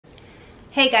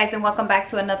Hey guys, and welcome back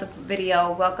to another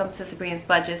video. Welcome to Sabrina's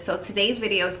Budget. So today's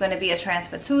video is going to be a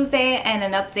Transfer Tuesday and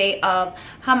an update of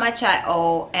how much I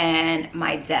owe and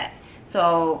my debt.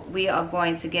 So we are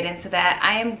going to get into that.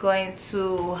 I am going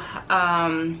to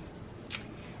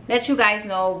let you guys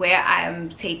know where I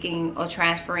am taking or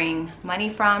transferring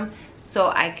money from so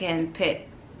I can put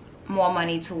more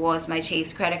money towards my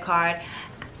Chase credit card.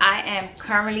 I am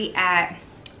currently at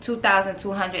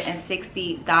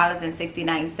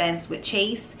 $2,260.69 with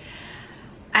Chase.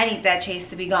 I need that Chase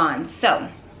to be gone. So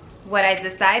what I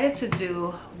decided to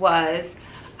do was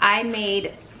I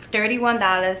made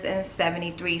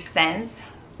 $31.73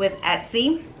 with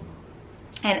Etsy,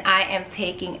 and I am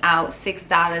taking out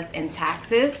 $6 in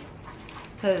taxes,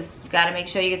 because you got to make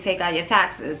sure you can take out your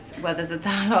taxes, whether it's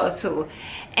 $1 or $2.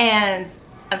 And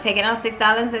I'm taking out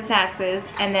 $6 in taxes,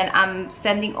 and then I'm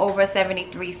sending over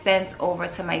 73 cents over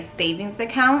to my savings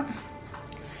account.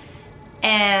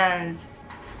 And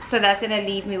so that's gonna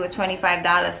leave me with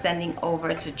 $25 sending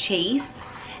over to Chase.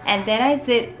 And then I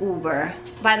did Uber.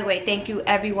 By the way, thank you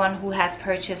everyone who has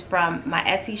purchased from my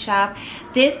Etsy shop.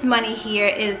 This money here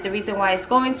is the reason why it's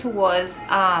going towards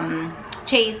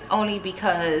Chase, only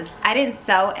because I didn't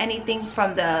sell anything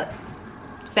from the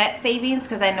vet savings,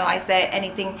 because I know I said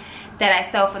anything that I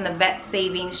sell from the vet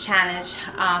savings challenge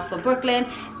for Brooklyn,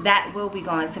 that will be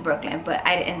going to Brooklyn. But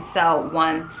I didn't sell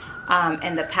one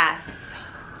in the past,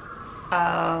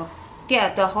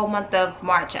 yeah, the whole month of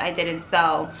March I didn't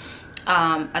sell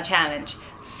a challenge.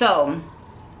 So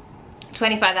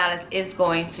 $25 is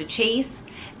going to Chase.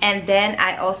 And then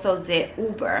I also did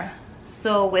Uber.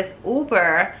 So with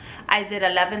Uber I did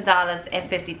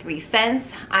 $11.53.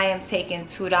 I am taking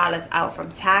 $2 out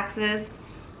from taxes,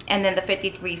 and then the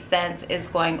 53 cents is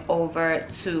going over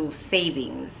to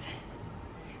savings.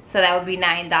 So that would be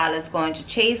 $9 going to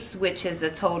Chase, which is a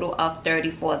total of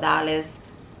 $34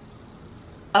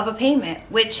 of a payment,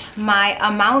 which my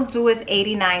amount due is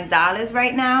 $89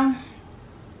 right now,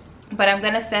 but I'm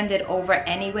gonna send it over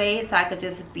anyway so I could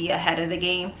just be ahead of the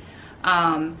game.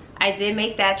 I did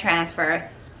make that transfer.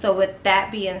 So with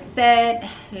that being said,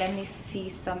 let me see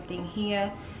something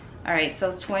here. All right,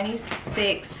 so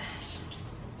 26,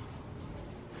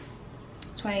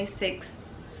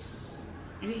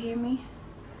 you hear me?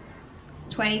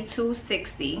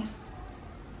 2260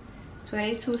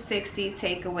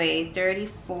 take away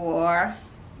 34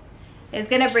 is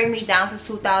gonna bring me down to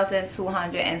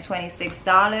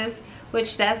 $2,226,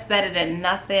 which that's better than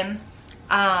nothing.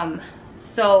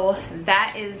 So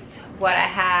that is what I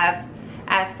have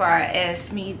as far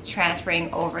as me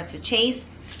transferring over to Chase.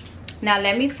 Now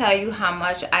let me tell you how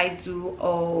much I do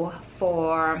owe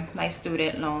for my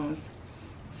student loans.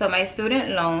 So my student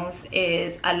loans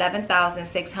is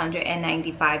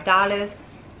 $11,695.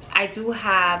 I do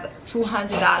have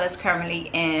 $200 currently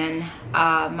in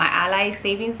my Ally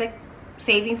savings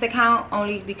account,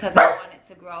 only because I want it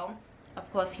to grow. Of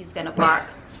course he's gonna bark,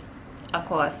 of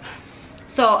course.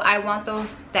 So I want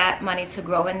that money to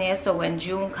grow in there, so when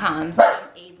June comes I'm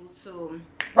able to,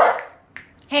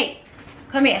 hey,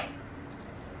 come here.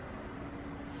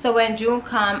 So when June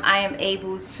comes, I am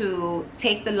able to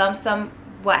take the lump sum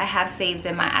what I have saved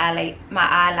in my Ally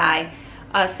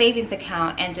savings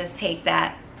account and just take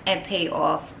that and pay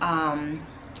off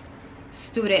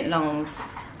student loans,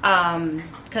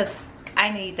 because I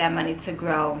need that money to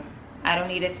grow. I don't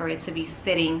need it for it to be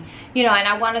sitting, you know. And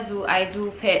I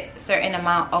do put certain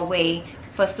amount away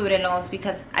for student loans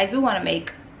because I do want to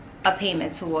make a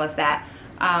payment towards that.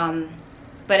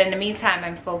 But in the meantime,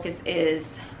 my focus is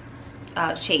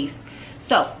Chase.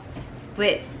 So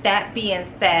with that being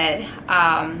said,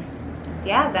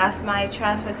 yeah, that's my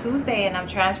Transfer Tuesday, and I'm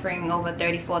transferring over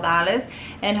 $34,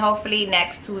 and hopefully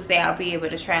next Tuesday I'll be able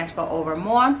to transfer over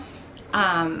more.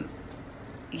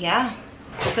 Yeah,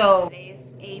 so today's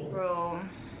April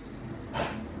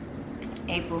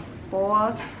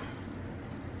 4th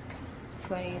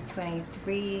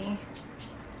 2023,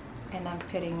 and I'm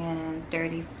putting in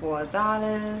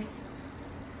 $34.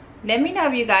 Let me know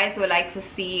if you guys would like to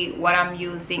see what I'm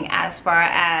using as far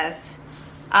as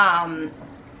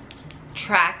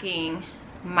tracking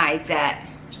my debt.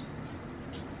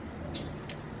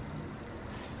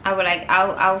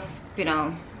 I'll you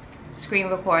know, screen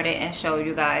record it and show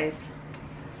you guys.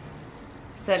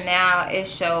 So now it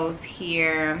shows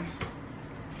here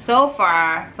so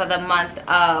far for the month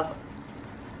of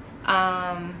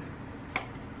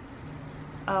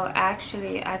oh,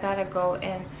 actually I gotta go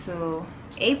into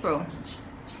April.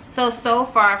 So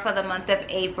far for the month of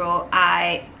April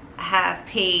I have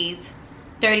paid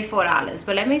 $34,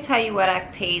 but let me tell you what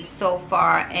I've paid so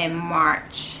far in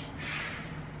March.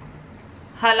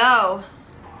 Hello.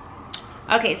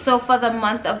 Okay, so for the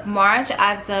month of March,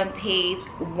 I've done paid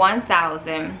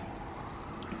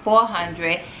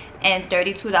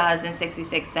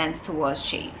 $1,432.66 towards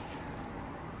Chase.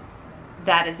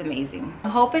 That is amazing.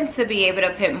 I'm hoping to be able to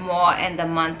put more in the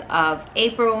month of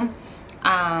April.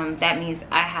 That means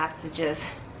I have to just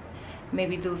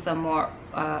maybe do some more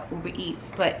Uber Eats.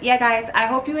 But yeah, guys, I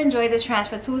hope you enjoyed this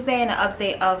Transfer Tuesday and an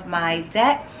update of my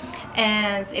debt.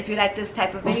 And if you like this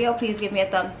type of video, please give me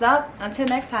a thumbs up. Until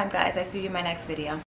next time, guys, I see you in my next video.